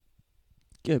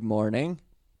Good morning.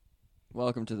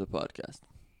 Welcome to the podcast.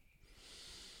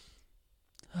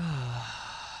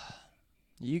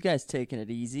 You guys taking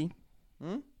it easy?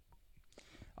 Hmm?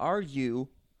 Are you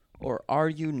or are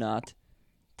you not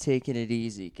taking it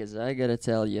easy? Because I gotta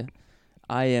tell you,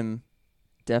 I am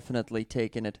definitely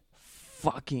taking it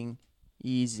fucking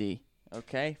easy.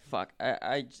 Okay? Fuck.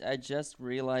 I just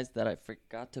realized that I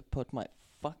forgot to put my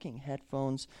fucking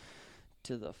headphones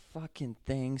to the fucking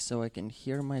thing so I can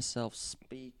hear myself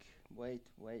speak. Wait.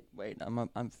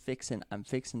 I'm fixing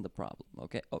the problem.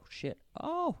 Okay. Oh shit.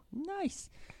 Oh,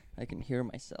 nice. I can hear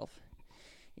myself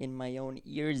in my own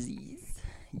earsies.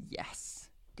 Yes.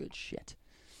 Good shit.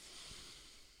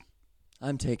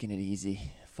 I'm taking it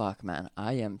easy. Fuck, man.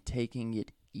 I am taking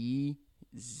it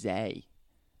easy.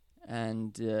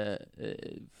 And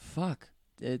fuck.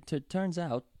 It turns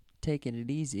out taking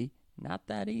it easy not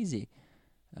that easy.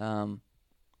 Um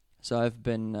So I've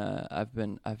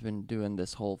been doing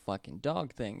this whole fucking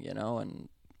dog thing, and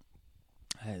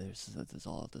hey, there's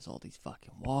all these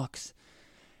fucking walks,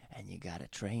 and you gotta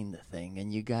train the thing,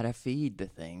 and you gotta feed the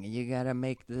thing, and you gotta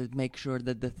make sure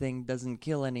that the thing doesn't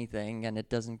kill anything, and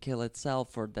it doesn't kill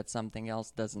itself, or that something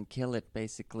else doesn't kill it.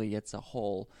 Basically, it's a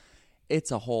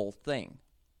whole thing,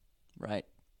 right?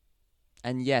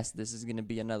 And yes, this is gonna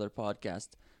be another podcast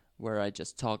where I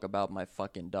just talk about my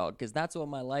fucking dog, because that's what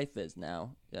my life is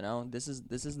now. This is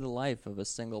the life of a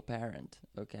single parent.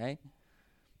 Okay.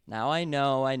 Now I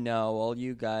know, all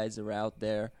you guys are out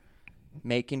there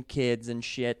making kids and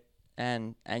shit,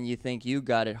 and you think you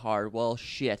got it hard. Well,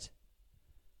 shit.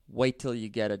 Wait till you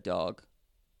get a dog.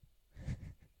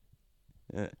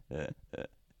 I'm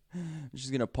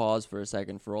just gonna pause for a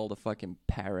second for all the fucking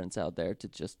parents out there to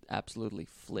just absolutely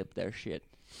flip their shit.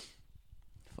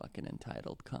 Fucking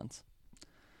entitled cunts.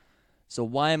 So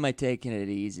why am I taking it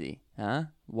easy? Huh?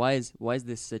 Why is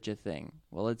this such a thing?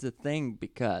 Well, it's a thing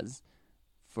because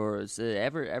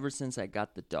ever since I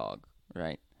got the dog,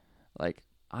 right? Like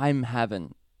I'm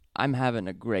having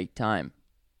a great time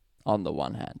on the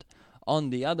one hand. On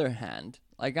the other hand,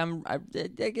 like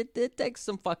it takes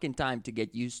some fucking time to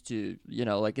get used to,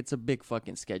 like it's a big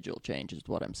fucking schedule change is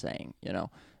what I'm saying.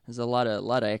 There's a lot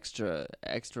of extra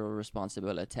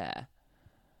responsibility.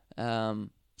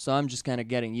 So I'm just kind of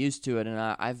getting used to it, and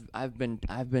I've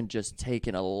been just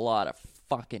taking a lot of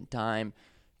fucking time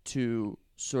to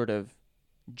sort of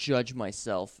judge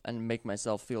myself and make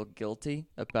myself feel guilty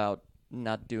about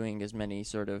not doing as many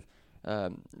sort of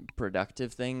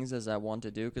productive things as I want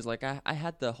to do. Because like I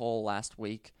had the whole last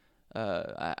week,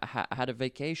 I had a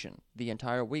vacation the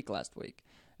entire week last week,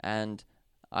 and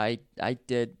I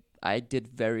did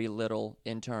very little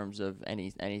in terms of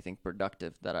anything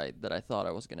productive that I thought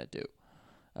I was gonna do.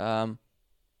 Um,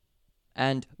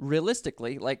 and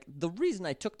realistically, like the reason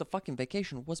I took the fucking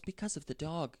vacation was because of the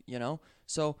dog.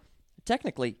 So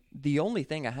technically, the only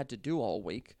thing I had to do all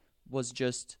week was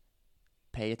just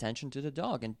pay attention to the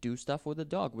dog and do stuff with the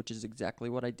dog, which is exactly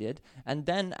what I did. And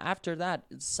then after that,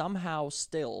 somehow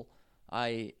still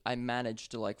I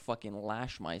managed to like fucking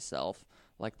lash myself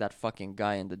like that fucking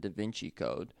guy in the Da Vinci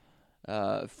Code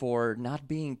for not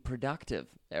being productive,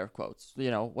 air quotes.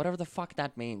 Whatever the fuck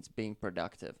that means, being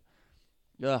productive.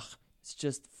 Ugh, it's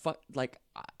just like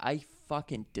I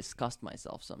fucking disgust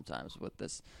myself sometimes with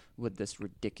this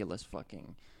ridiculous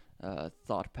fucking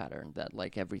thought pattern that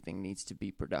like everything needs to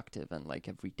be productive and like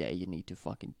every day you need to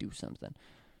fucking do something.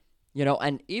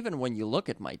 And even when you look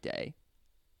at my day,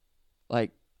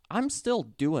 like I'm still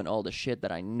doing all the shit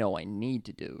that I know I need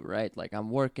to do, right? Like I'm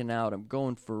working out, I'm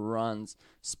going for runs,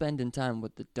 spending time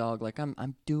with the dog, like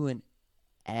I'm doing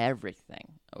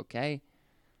everything, okay?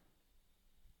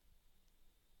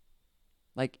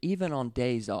 Like even on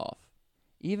days off,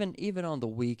 even on the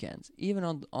weekends, even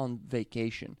on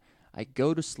vacation, I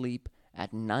go to sleep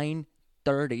at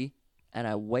 9:30 and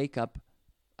I wake up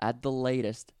at the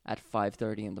latest at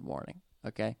 5:30 in the morning,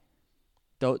 okay?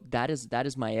 Though that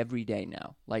is my everyday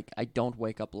now. Like I don't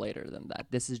wake up later than that.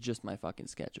 This is just my fucking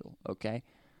schedule, okay?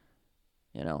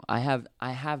 I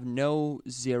have no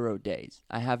 0 days.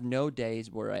 I have no days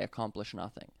where I accomplish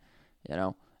nothing, you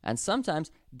know? And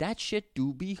sometimes that shit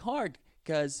do be hard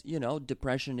cuz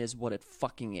depression is what it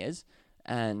fucking is,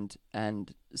 and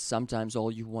sometimes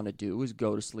all you want to do is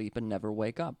go to sleep and never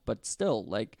wake up. But still,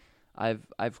 like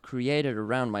I've created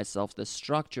around myself the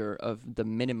structure of the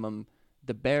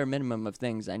bare minimum of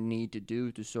things I need to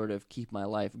do to sort of keep my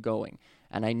life going.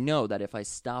 And I know that if I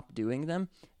stop doing them,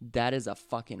 that is a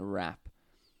fucking wrap.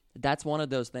 That's one of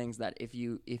those things that if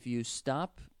you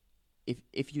stop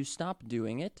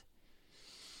doing it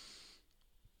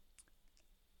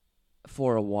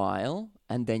for a while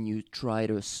and then you try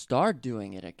to start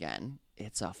doing it again,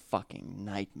 it's a fucking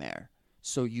nightmare.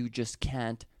 So you just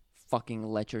can't fucking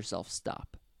let yourself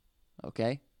stop.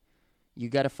 Okay? You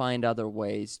got to find other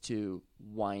ways to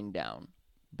wind down.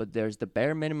 But there's the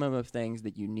bare minimum of things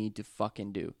that you need to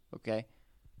fucking do, okay?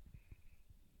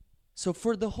 So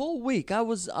for the whole week, I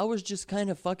was just kind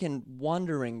of fucking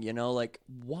wondering, like,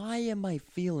 why am I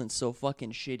feeling so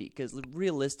fucking shitty? Because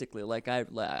realistically, like,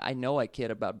 I know I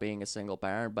kid about being a single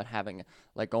parent, but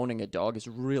owning a dog is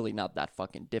really not that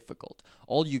fucking difficult.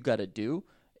 All you gotta do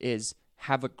is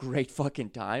have a great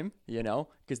fucking time,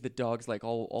 because the dog's like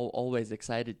always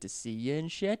excited to see you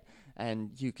and shit,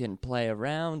 and you can play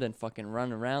around and fucking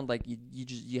run around like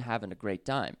you having a great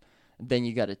time. Then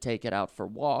you gotta take it out for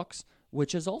walks,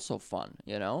 which is also fun,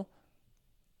 and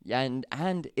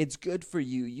it's good for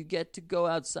you. You get to go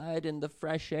outside in the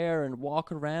fresh air and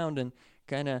walk around and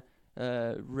kind of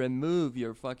remove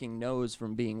your fucking nose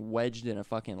from being wedged in a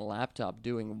fucking laptop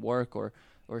doing work or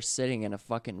sitting in a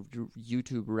fucking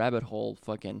YouTube rabbit hole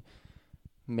fucking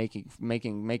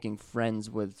making friends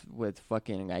with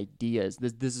fucking ideas.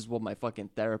 This is what my fucking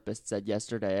therapist said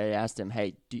yesterday. I asked him,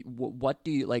 "Hey, what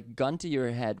do you like? Gun to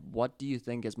your head, what do you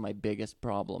think is my biggest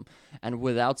problem?" And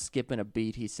without skipping a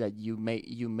beat, he said, "You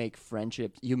make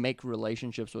friendships, you make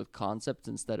relationships with concepts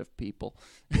instead of people."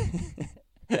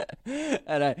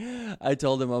 And I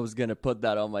told him I was gonna put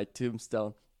that on my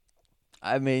tombstone.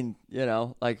 I mean,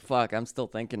 like, fuck, I'm still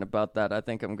thinking about that. I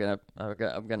think I'm gonna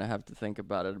have to think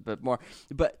about it a bit more.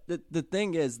 But the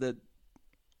thing is that,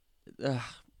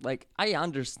 like, I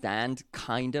understand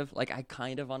I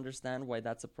kind of understand why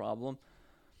that's a problem.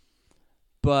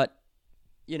 But,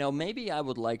 maybe I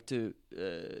would like to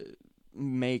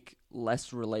make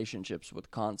less relationships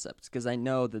with concepts, because I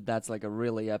know that that's like a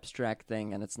really abstract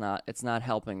thing, and it's not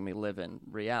helping me live in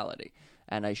reality.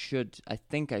 And I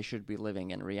think I should be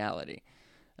living in reality.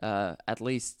 At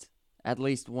least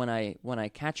when I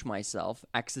catch myself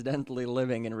accidentally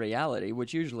living in reality,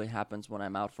 which usually happens when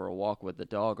I'm out for a walk with the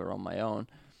dog or on my own.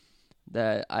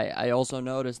 That I also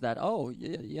notice that,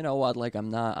 you know what, like, I'm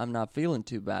not feeling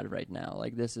too bad right now.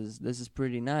 Like, this is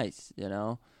pretty nice,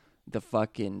 the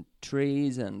fucking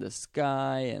trees and the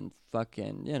sky and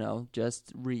fucking,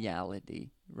 just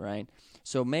reality, right?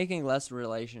 So making less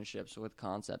relationships with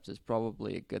concepts is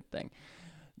probably a good thing.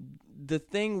 The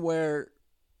thing where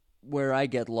I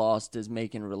get lost is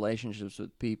making relationships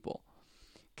with people,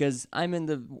 because I'm in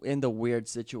the weird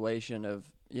situation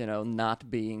of, not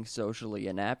being socially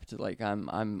inept. Like,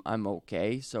 I'm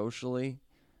okay socially.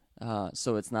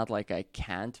 So it's not like I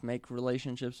can't make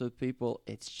relationships with people.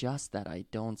 It's just that I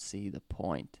don't see the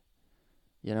point.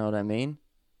 You know what I mean?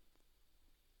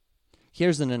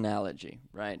 Here's an analogy,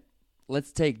 right?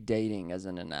 Let's take dating as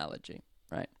an analogy,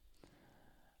 right?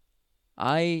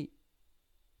 I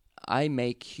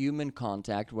make human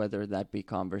contact, whether that be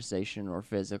conversation or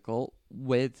physical,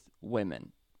 with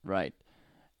women, right?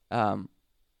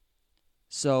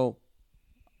 So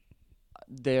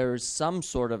there's some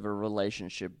sort of a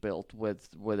relationship built with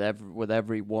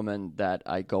every woman that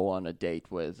I go on a date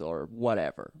with or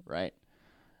whatever, right?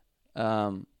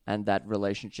 And that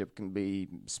relationship can be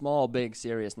small, big,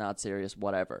 serious, not serious,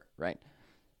 whatever, right?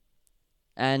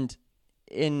 And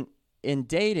in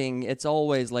dating, it's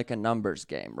always like a numbers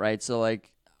game, right? So,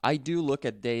 like, I do look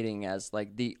at dating as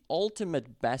like the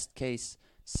ultimate best case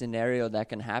scenario that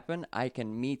can happen. I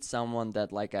can meet someone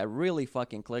that, like, I really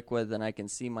fucking click with, and I can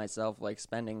see myself, like,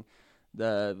 spending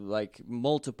the, like,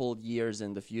 multiple years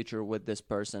in the future with this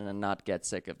person and not get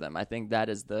sick of them. I think that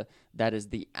is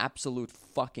the absolute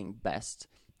fucking best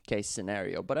case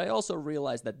scenario. But I also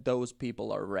realize that those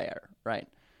people are rare, right?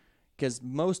 Because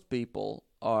most people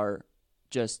are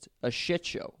just a shit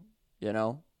show,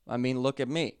 I mean, look at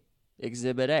me.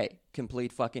 Exhibit A,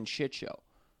 complete fucking shit show.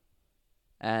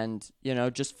 And,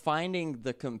 just finding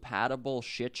the compatible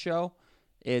shit show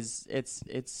is,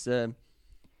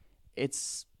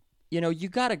 you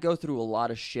got to go through a lot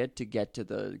of shit to get to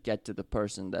the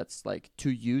person that's, like,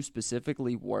 to you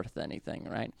specifically worth anything,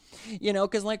 right?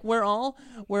 Because, like, we're all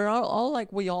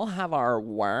like, we all have our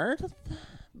worth,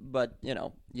 but,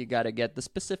 you got to get the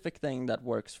specific thing that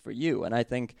works for you. And I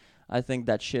think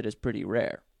that shit is pretty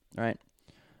rare, right?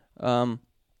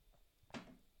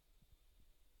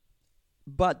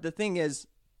 But the thing is,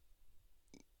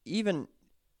 even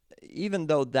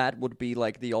though that would be,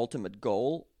 like, the ultimate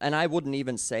goal, and I wouldn't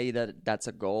even say that that's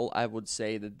a goal, I would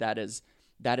say that is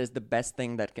the best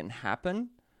thing that can happen,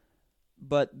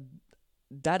 but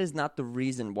that is not the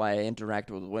reason why I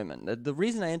interact with women. The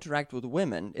reason I interact with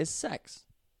women is sex,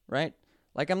 right?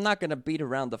 Like, I'm not going to beat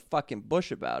around the fucking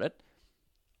bush about it.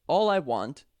 All I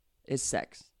want is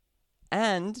sex.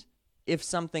 And if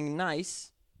something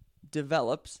nice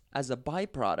develops as a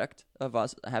byproduct of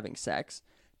us having sex,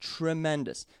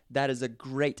 tremendous. That is a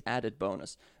great added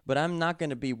bonus. But I'm not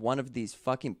going to be one of these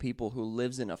fucking people who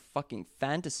lives in a fucking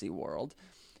fantasy world,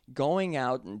 going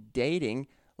out and dating,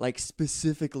 like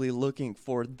specifically looking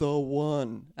for the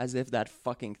one, as if that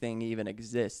fucking thing even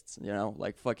exists, you know?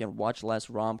 Like fucking watch less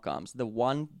rom-coms. The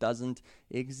one doesn't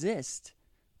exist,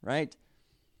 right?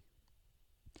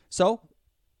 So,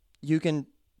 you can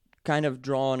kind of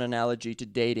draw an analogy to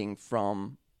dating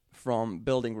from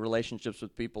building relationships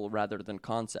with people rather than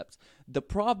concepts. The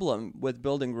problem with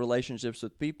building relationships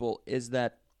with people is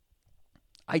that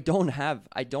I don't have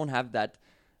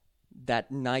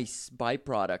that nice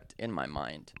byproduct in my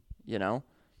mind, you know?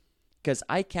 Because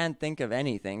I can't think of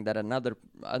anything that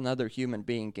another human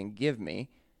being can give me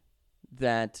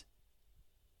that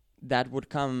would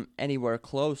come anywhere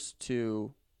close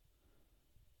to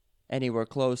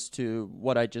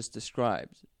what I just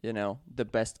described, you know, the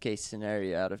best case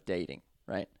scenario out of dating,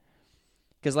 right?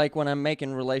 Because, like, when I'm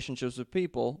making relationships with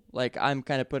people, like, I'm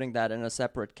kind of putting that in a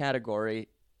separate category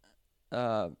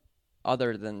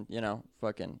other than, you know,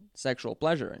 fucking sexual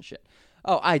pleasure and shit.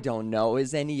 Oh, I don't know.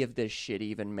 Is any of this shit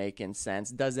even making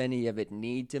sense? Does any of it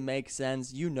need to make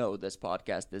sense? You know this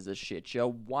podcast is a shit show.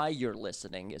 Why you're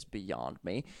listening is beyond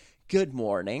me. Good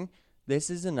morning.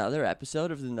 This is another episode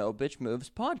of the No Bitch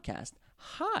Moves podcast.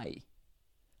 Hi.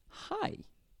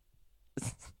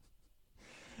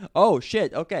 Oh,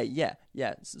 shit. Okay, yeah.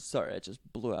 Sorry, I just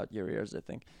blew out your ears, I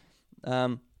think.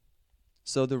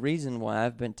 So the reason why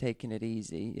I've been taking it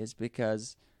easy is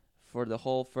because for the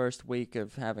whole first week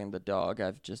of having the dog,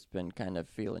 I've just been kind of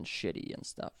feeling shitty and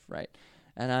stuff, right?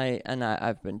 And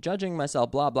I've been judging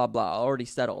myself, blah, blah, blah. I already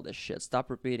said all this shit.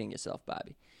 Stop repeating yourself,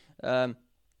 Bobby.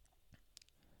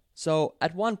 So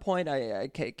at one point, I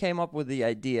came up with the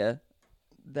idea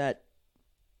that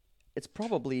it's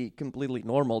probably completely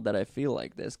normal that I feel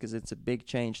like this because it's a big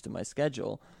change to my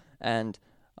schedule. And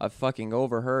I've fucking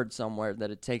overheard somewhere that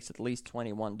it takes at least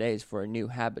 21 days for a new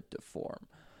habit to form.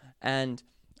 And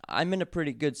I'm in a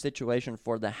pretty good situation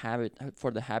for the habit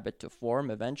to form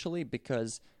eventually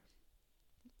because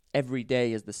every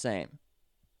day is the same.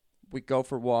 We go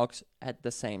for walks at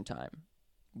the same time.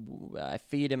 I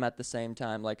feed him at the same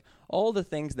time. Like, all the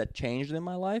things that changed in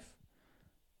my life,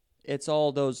 it's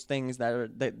all those things that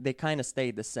they kind of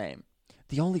stay the same.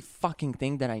 The only fucking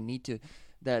thing that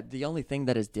the only thing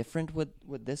that is different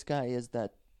with this guy is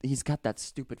that he's got that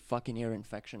stupid fucking ear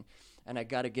infection, and I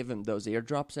gotta give him those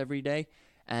eardrops every day,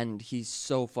 and he's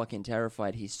so fucking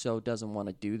terrified. He so doesn't want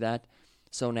to do that.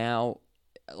 So now,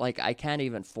 like, I can't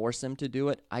even force him to do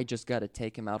it. I just gotta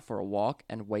take him out for a walk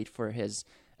and wait for his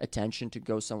attention to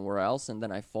go somewhere else, and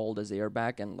then I fold his ear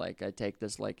back and, like, I take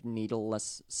this, like,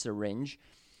 needleless syringe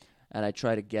and I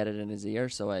try to get it in his ear.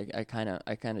 So I kind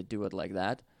of do it like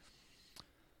that.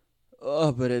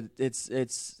 Oh, but it's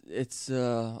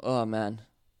oh man,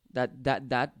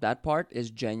 that part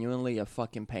is genuinely a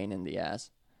fucking pain in the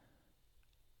ass.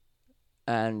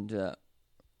 And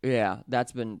yeah,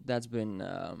 that's been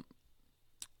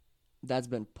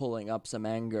pulling up some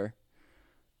anger.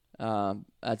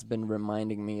 That's been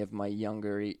reminding me of my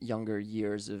younger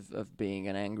years of being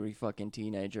an angry fucking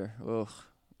teenager.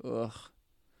 Ugh.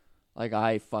 Like,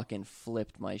 I fucking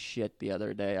flipped my shit the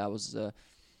other day. I was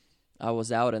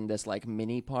out in this, like,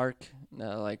 mini park.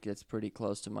 Like, it's pretty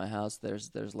close to my house.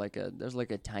 There's like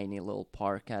a tiny little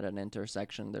park at an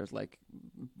intersection. There's, like,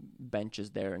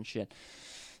 benches there and shit.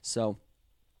 So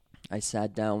I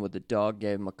sat down with the dog,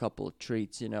 gave him a couple of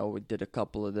treats, you know. We did a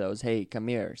couple of those, hey, come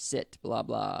here, sit, blah,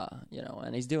 blah, you know,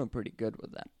 and he's doing pretty good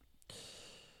with that.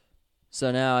 So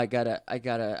now I gotta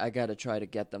try to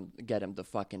get him the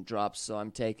fucking drops. So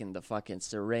I'm taking the fucking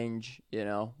syringe, you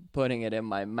know, putting it in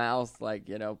my mouth, like,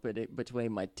 you know, put it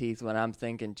between my teeth when I'm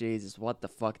thinking, Jesus, what the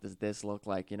fuck does this look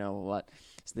like? You know, what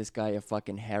is this guy, a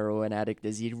fucking heroin addict?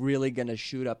 Is he really gonna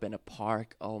shoot up in a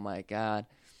park? Oh my God.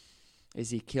 Is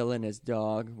he killing his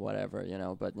dog? Whatever, you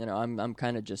know. But, you know, I'm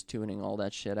kind of just tuning all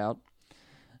that shit out.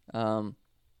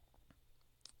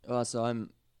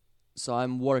 So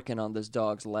I'm working on this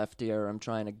dog's left ear. I'm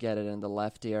trying to get it in the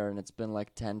left ear, and it's been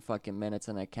like 10 fucking minutes,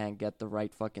 and I can't get the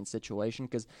right fucking situation,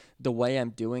 because the way I'm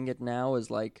doing it now is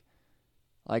like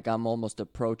I'm almost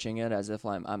approaching it as if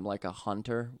I'm like a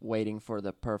hunter waiting for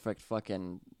the perfect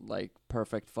fucking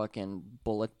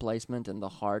bullet placement in the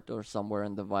heart or somewhere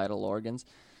in the vital organs.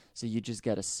 So you just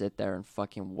gotta sit there and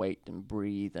fucking wait and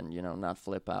breathe and, you know, not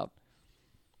flip out.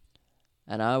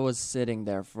 And I was sitting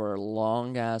there for a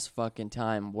long-ass fucking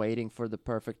time waiting for the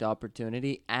perfect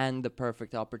opportunity, and the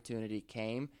perfect opportunity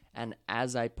came, and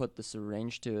as I put the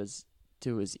syringe to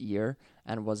to his ear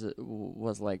and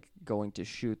was like going to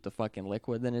shoot the fucking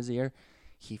liquid in his ear,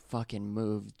 he fucking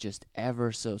moved just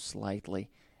ever so slightly,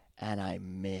 and I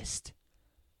missed.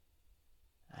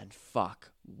 And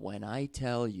fuck, when I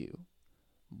tell you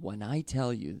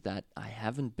that I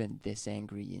haven't been this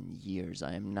angry in years,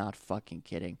 I am not fucking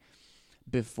kidding.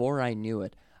 Before I knew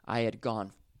it, I had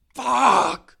gone,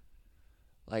 fuck!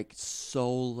 Like,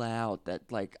 so loud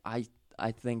that, like, I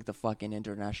think the fucking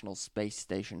International Space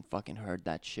Station fucking heard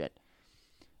that shit.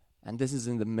 And this is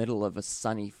in the middle of a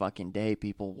sunny fucking day,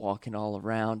 people walking all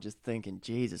around just thinking,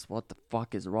 Jesus, what the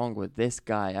fuck is wrong with this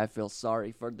guy? I feel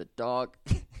sorry for the dog.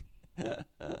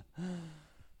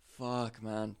 Fuck,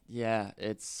 man. Yeah,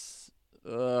 it's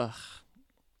ugh.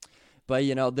 But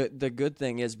you know, the good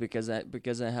thing is because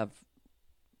I have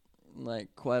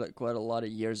like quite a lot of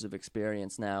years of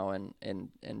experience now and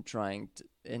trying to,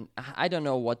 and I don't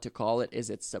know what to call it.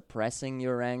 Is it suppressing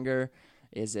your anger?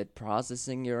 Is it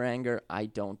processing your anger? I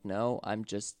don't know.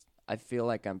 I feel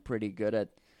like I'm pretty good at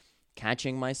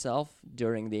catching myself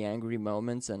during the angry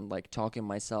moments and like talking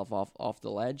myself off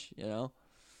the ledge, you know?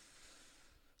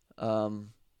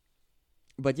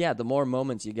 But yeah, the more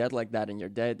moments you get like that in your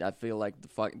day, I feel like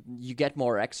you get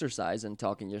more exercise in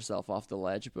talking yourself off the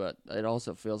ledge, but it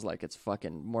also feels like it's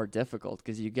fucking more difficult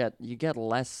because you get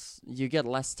less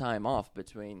time off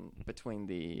between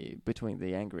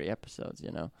the angry episodes,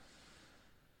 you know.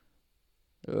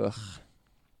 Ugh.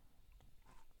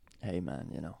 Hey man,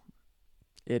 you know,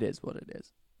 it is what it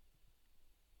is.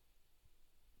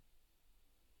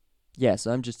 Yeah,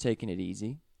 so I'm just taking it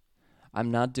easy. I'm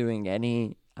not doing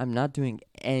any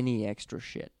extra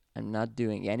shit. I'm not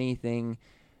doing anything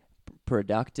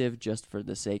productive just for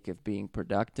the sake of being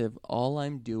productive. All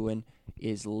I'm doing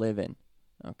is living.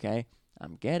 Okay?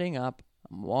 I'm getting up,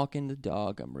 I'm walking the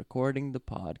dog, I'm recording the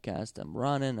podcast, I'm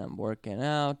running, I'm working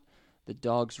out. The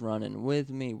dog's running with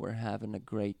me. We're having a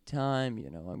great time. You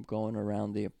know, I'm going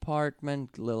around the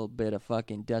apartment. A little bit of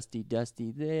fucking dusty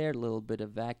there. A little bit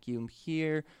of vacuum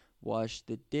here. Wash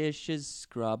the dishes.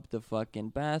 Scrub the fucking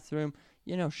bathroom.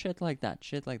 You know, shit like that.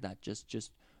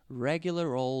 Just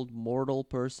regular old mortal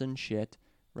person shit,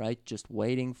 right? Just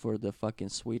waiting for the fucking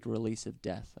sweet release of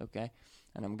death, okay?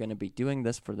 And I'm going to be doing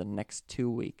this for the next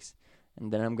 2 weeks.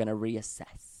 And then I'm going to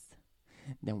reassess.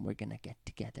 Then we're going to get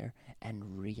together and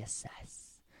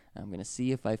reassess. I'm going to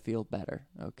see if I feel better,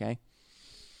 okay?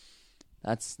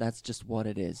 That's just what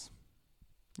it is.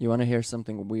 You want to hear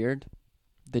something weird?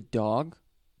 The dog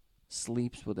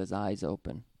sleeps with his eyes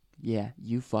open. Yeah,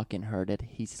 you fucking heard it.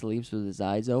 He sleeps with his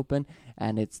eyes open,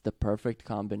 and it's the perfect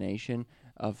combination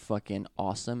of fucking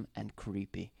awesome and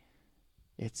creepy.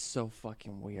 It's so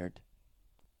fucking weird.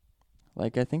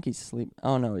 Like, I think he's sleeping.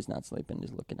 Oh, no, he's not sleeping.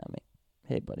 He's looking at me.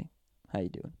 Hey, buddy. How you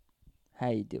doing? How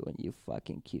you doing, you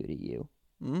fucking cutie, you?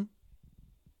 Hmm?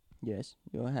 Yes,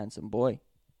 you're a handsome boy.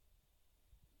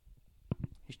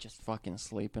 He's just fucking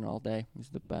sleeping all day. He's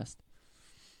the best.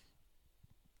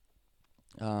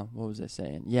 What was I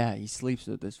saying? Yeah, he sleeps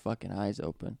with his fucking eyes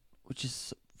open, which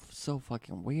is so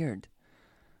fucking weird.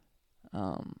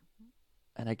 And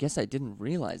I guess I didn't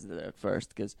realize that at first,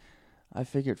 because I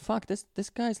figured, fuck, this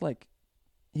guy's like,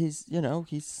 he's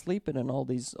sleeping in all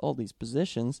these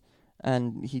positions,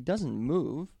 and he doesn't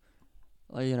move.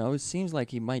 You know, it seems like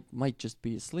he might just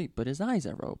be asleep, but his eyes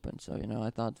are open. So, you know,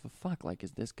 I thought, fuck, like,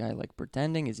 is this guy, like,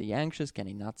 pretending? Is he anxious? Can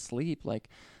he not sleep? Like,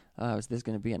 is this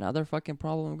going to be another fucking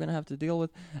problem I'm going to have to deal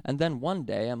with? And then one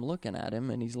day, I'm looking at him,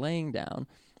 and he's laying down,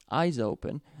 eyes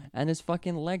open, and his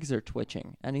fucking legs are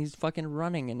twitching, and he's fucking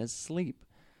running in his sleep.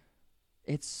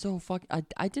 It's so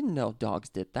I didn't know dogs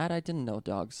did that. I didn't know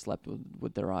dogs slept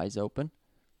with their eyes open.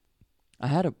 I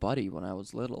had a buddy when I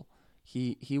was little.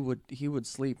 He would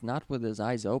sleep not with his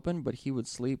eyes open, but he would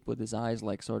sleep with his eyes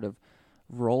like sort of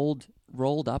rolled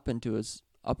up into his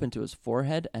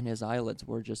forehead, and his eyelids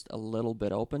were just a little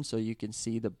bit open, so you can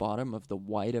see the bottom of the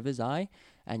white of his eye,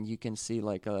 and you can see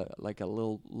like a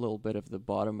little bit of the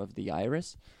bottom of the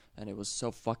iris. And it was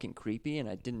so fucking creepy, and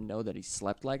I didn't know that he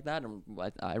slept like that. And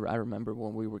I remember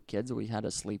when we were kids, we had a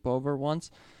sleepover once,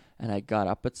 and I got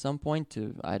up at some point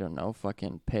to, I don't know,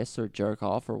 fucking piss or jerk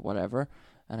off or whatever,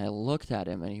 and I looked at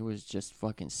him, and he was just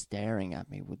fucking staring at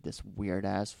me with this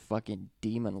weird-ass fucking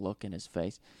demon look in his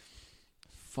face.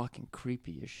 Fucking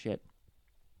creepy as shit.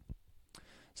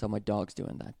 So my dog's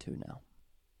doing that too now.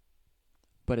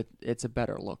 But it's a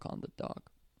better look on the dog.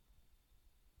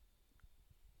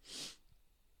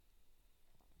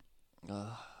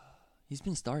 He's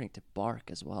been starting to bark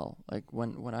as well. Like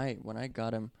when I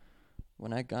got him,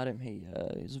 he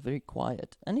was very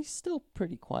quiet, and he's still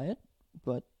pretty quiet.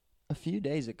 But a few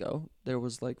days ago there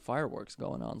was like fireworks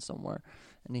going on somewhere,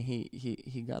 and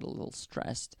he got a little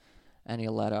stressed, and he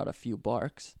let out a few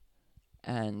barks,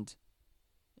 and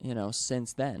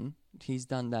since then he's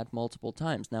done that multiple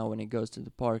times. Now when he goes to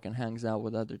the park and hangs out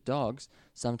with other dogs,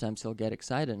 sometimes he'll get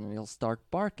excited and he'll start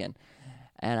barking,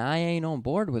 and I ain't on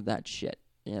board with that shit.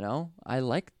 I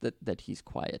like that he's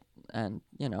quiet, and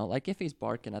like if he's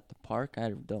barking at the park, I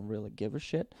don't really give a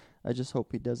shit. I just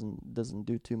hope he doesn't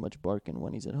do too much barking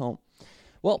when he's at home.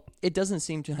 Well, it doesn't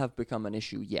seem to have become an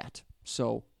issue yet,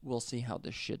 so we'll see how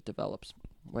this shit develops.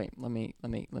 Wait, let me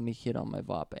hit on my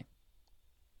vape.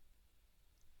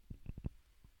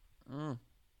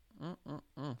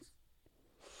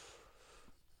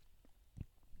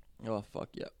 Oh fuck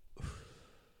yeah!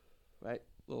 Right,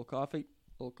 little coffee.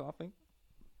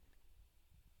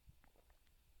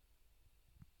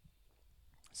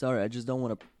 Sorry, I just don't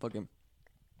want to fucking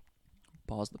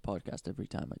pause the podcast every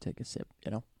time I take a sip.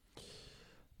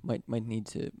 Might need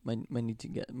to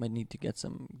get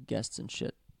some guests and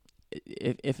shit.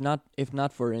 If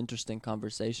not for interesting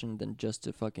conversation, then just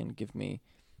to fucking give me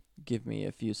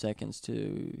a few seconds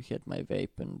to hit my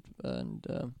vape and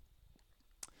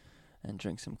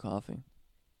drink some coffee.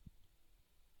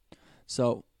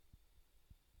 So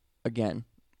again,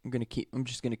 I'm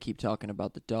just gonna keep talking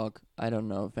about the dog. I don't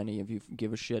know if any of you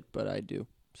give a shit, but I do.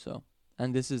 So,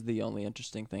 and this is the only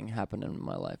interesting thing happening in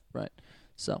my life, right?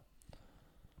 So,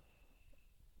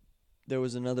 there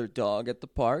was another dog at the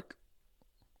park,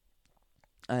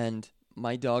 and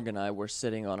my dog and I were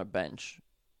sitting on a bench.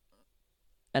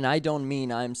 And I don't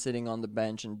mean I'm sitting on the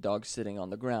bench and dog's sitting on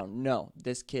the ground. No,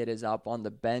 this kid is up on the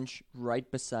bench right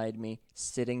beside me,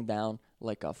 sitting down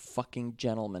like a fucking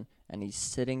gentleman. And he's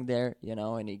sitting there,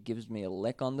 and he gives me a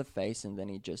lick on the face, and then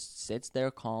he just sits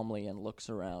there calmly and looks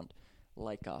around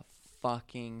like a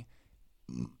fucking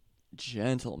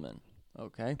gentleman,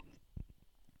 okay?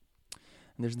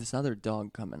 And there's this other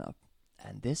dog coming up,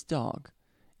 and this dog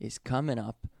is coming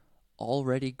up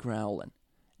already growling,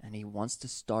 and he wants to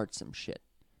start some shit.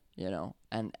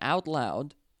 And out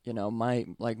loud,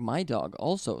 my dog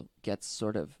also gets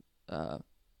sort of,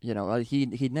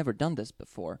 he'd never done this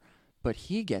before, but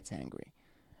he gets angry,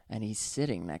 and he's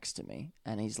sitting next to me,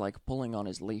 and he's like pulling on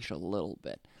his leash a little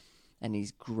bit, and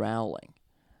he's growling,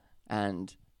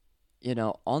 and,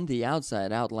 on the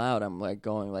outside, out loud, I'm like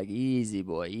going like, easy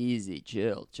boy, easy,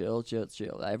 chill,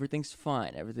 everything's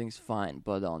fine,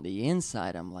 but on the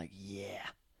inside, I'm like, yeah,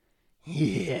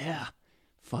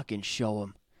 fucking show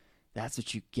him. That's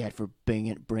what you get for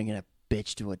bringing a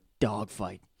bitch to a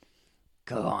dogfight.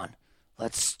 Come on,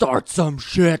 let's start some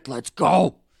shit. Let's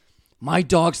go. My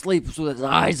dog sleeps with his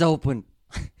eyes open.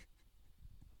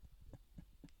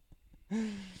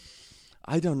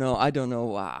 I don't know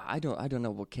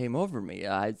what came over me.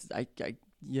 I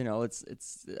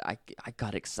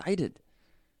got excited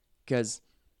because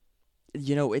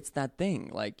it's that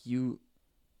thing, like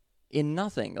in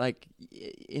nothing, like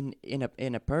in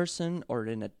a person or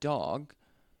in a dog,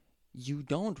 you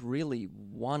don't really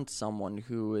want someone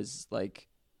who is like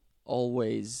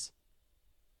always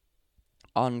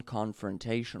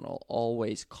unconfrontational,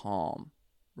 always calm,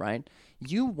 right?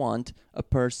 You want a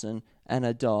person and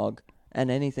a dog and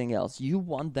anything else, you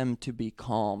want them to be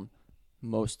calm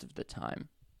most of the time.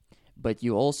 But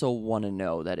you also want to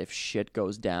know that if shit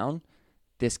goes down,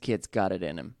 this kid's got it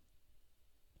in him.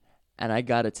 And I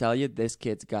gotta tell you, this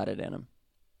kid's got it in him.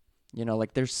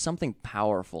 Like there's something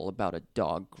powerful about a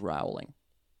dog growling,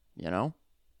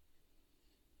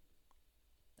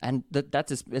 And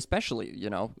that's especially,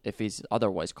 if he's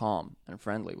otherwise calm and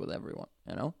friendly with everyone,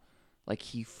 Like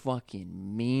he fucking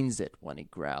means it when he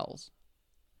growls.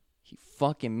 He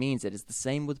fucking means it. It's the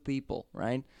same with people,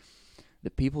 right?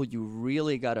 The people you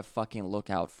really gotta fucking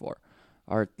look out for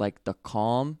are like the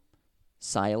calm,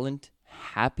 silent,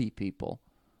 happy people.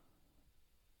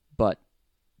 But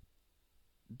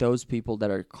those people that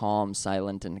are calm,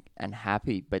 silent, and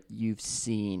happy, but you've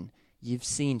seen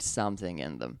something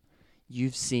in them.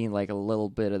 You've seen like a little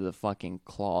bit of the fucking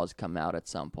claws come out at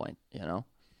some point,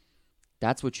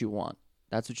 That's what you want.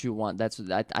 That's what you want.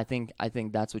 I think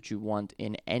that's what you want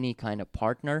in any kind of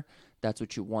partner. That's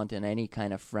what you want in any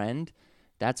kind of friend.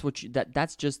 That's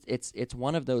just it's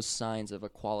one of those signs of a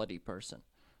quality person,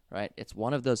 right? It's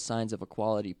one of those signs of a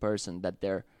quality person that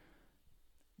they're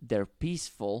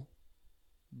peaceful,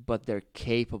 but they're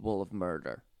capable of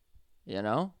murder.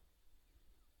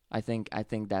 I think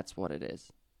that's what it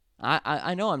is.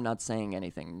 I know I'm not saying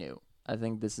anything new. I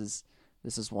think this is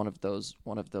one of those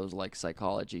like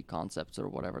psychology concepts or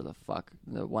whatever the fuck.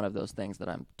 One of those things that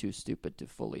I'm too stupid to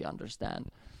fully understand.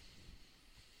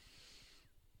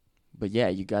 But yeah,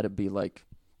 you got to be like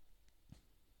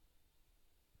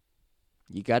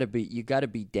You gotta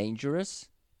be dangerous,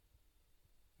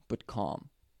 but calm.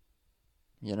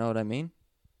 You know what I mean?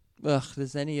 Ugh,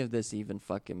 does any of this even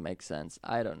fucking make sense?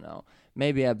 I don't know.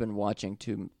 Maybe I've been watching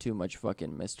too much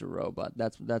fucking Mr. Robot.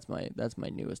 That's my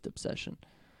newest obsession.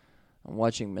 I'm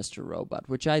watching Mr. Robot,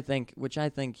 which I think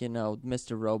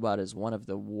Mr. Robot is one of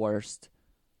the worst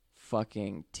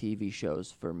fucking TV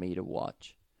shows for me to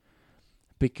watch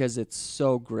because it's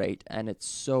so great and it's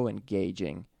so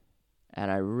engaging and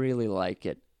I really like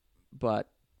it, but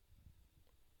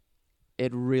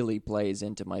it really plays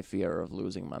into my fear of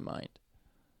losing my mind.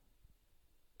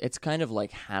 It's kind of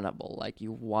like Hannibal. Like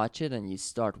you watch it and you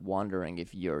start wondering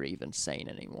if you're even sane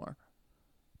anymore.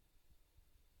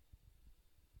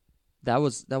 That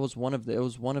was one of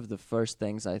the first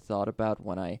things I thought about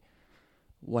when I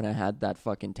had that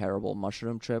fucking terrible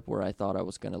mushroom trip where I thought I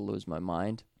was going to lose my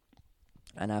mind.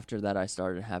 And after that I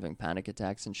started having panic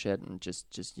attacks and shit and just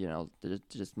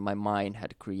my mind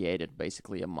had created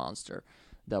basically a monster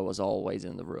that was always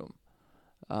in the room.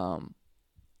 And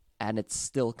it's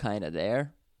still kind of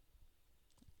there.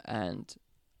 And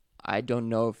I don't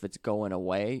know if it's going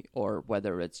away or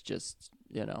whether it's just,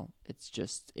 it's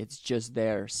just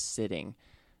there sitting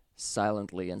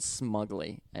silently and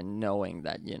smugly and knowing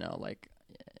that, you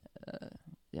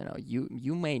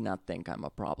may not think I'm a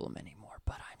problem anymore,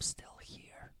 but I'm still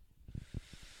here.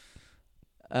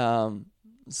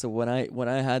 So when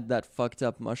I had that fucked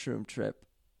up mushroom trip,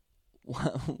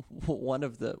 one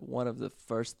of the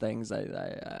first things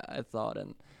I thought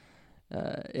in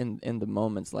the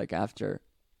moments like after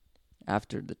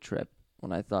the trip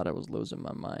when I thought I was losing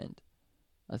my mind,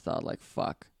 I thought like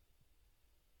fuck.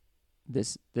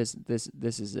 This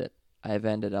is it. I've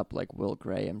ended up like Will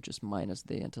Graham, just minus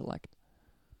the intellect.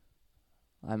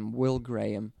 I'm Will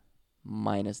Graham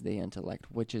minus the intellect,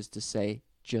 which is to say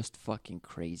just fucking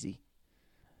crazy.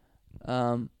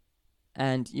 And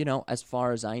as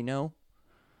far as I know,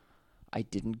 I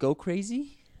didn't go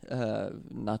crazy.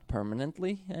 Not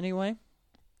permanently, anyway.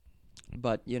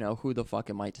 But, who the fuck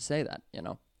am I to say that,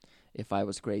 If I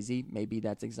was crazy, maybe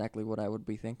that's exactly what I would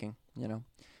be thinking,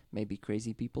 Maybe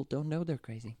crazy people don't know they're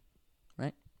crazy,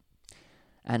 right?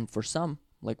 And for some,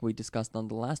 like we discussed on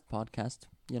the last podcast,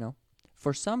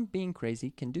 for some, being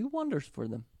crazy can do wonders for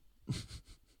them.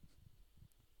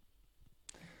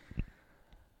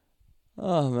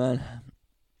 Oh, man.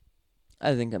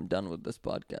 I think I'm done with this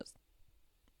podcast.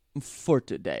 For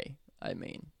today, I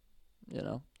mean,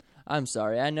 I'm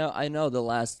sorry. I know the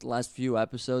last few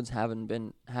episodes haven't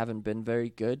been very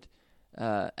good,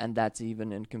 and that's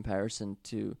even in comparison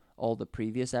to all the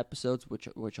previous episodes,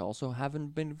 which also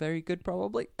haven't been very good,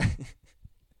 probably.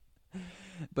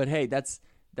 But hey, that's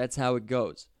how it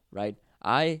goes, right?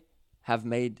 I have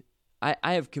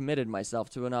committed myself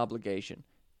to an obligation: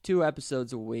 2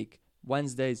 episodes a week,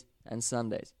 Wednesdays and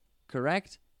Sundays.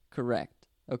 Correct? Correct.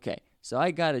 Okay. So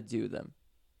I gotta do them,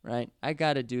 right? I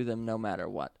gotta do them no matter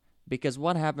what. Because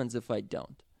what happens if I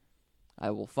don't?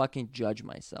 I will fucking judge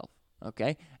myself,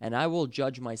 okay? And I will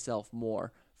judge myself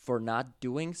more for not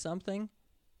doing something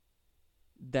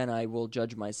than I will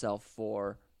judge myself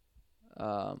for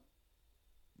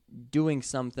doing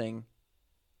something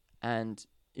and,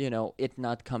 it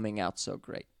not coming out so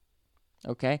great,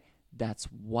 okay? That's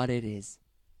what it is,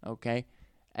 okay?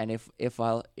 And if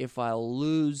I'll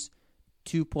lose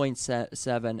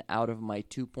 2.7 out of my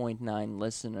 2.9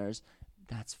 listeners,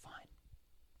 that's fine.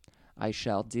 I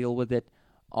shall deal with it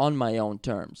on my own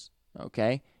terms,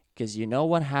 okay? Because you know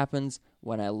what happens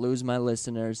when I lose my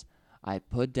listeners? I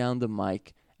put down the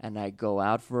mic and I go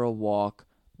out for a walk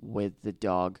with the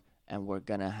dog and we're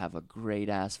gonna have a great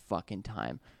ass fucking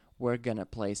time. We're gonna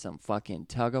play some fucking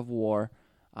tug of war.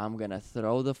 I'm gonna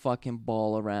throw the fucking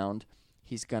ball around.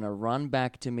 He's going to run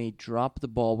back to me, drop the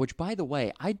ball, which, by the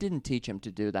way, I didn't teach him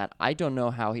to do that. I don't know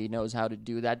how he knows how to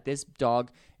do that. This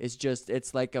dog is just,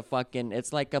 it's like a box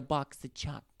of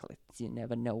chocolates. You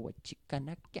never know what you're going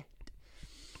to get.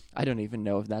 I don't even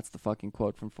know if that's the fucking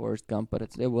quote from Forrest Gump, but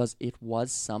it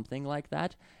was something like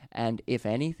that. And if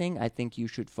anything, I think you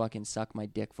should fucking suck my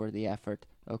dick for the effort,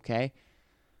 okay?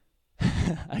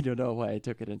 I don't know why I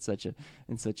took it in such an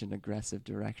aggressive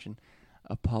direction.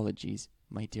 Apologies,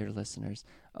 my dear listeners.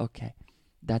 Okay,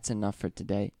 that's enough for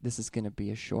today. This is going to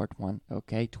be a short one,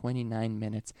 okay? 29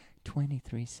 minutes,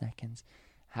 23 seconds.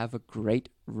 Have a great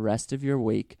rest of your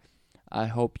week. I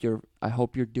hope you're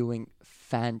doing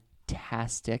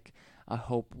fantastic. I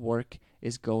hope work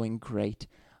is going great.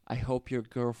 I hope your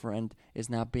girlfriend is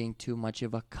not being too much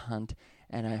of a cunt,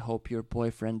 and I hope your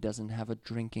boyfriend doesn't have a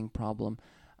drinking problem.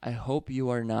 I hope you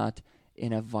are not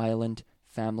in a violent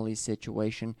family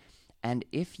situation. And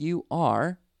if you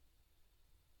are,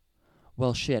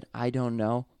 Well, shit, I don't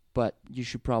know, but you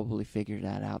should probably figure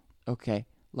that out. Okay,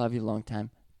 love you long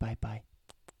time. Bye bye.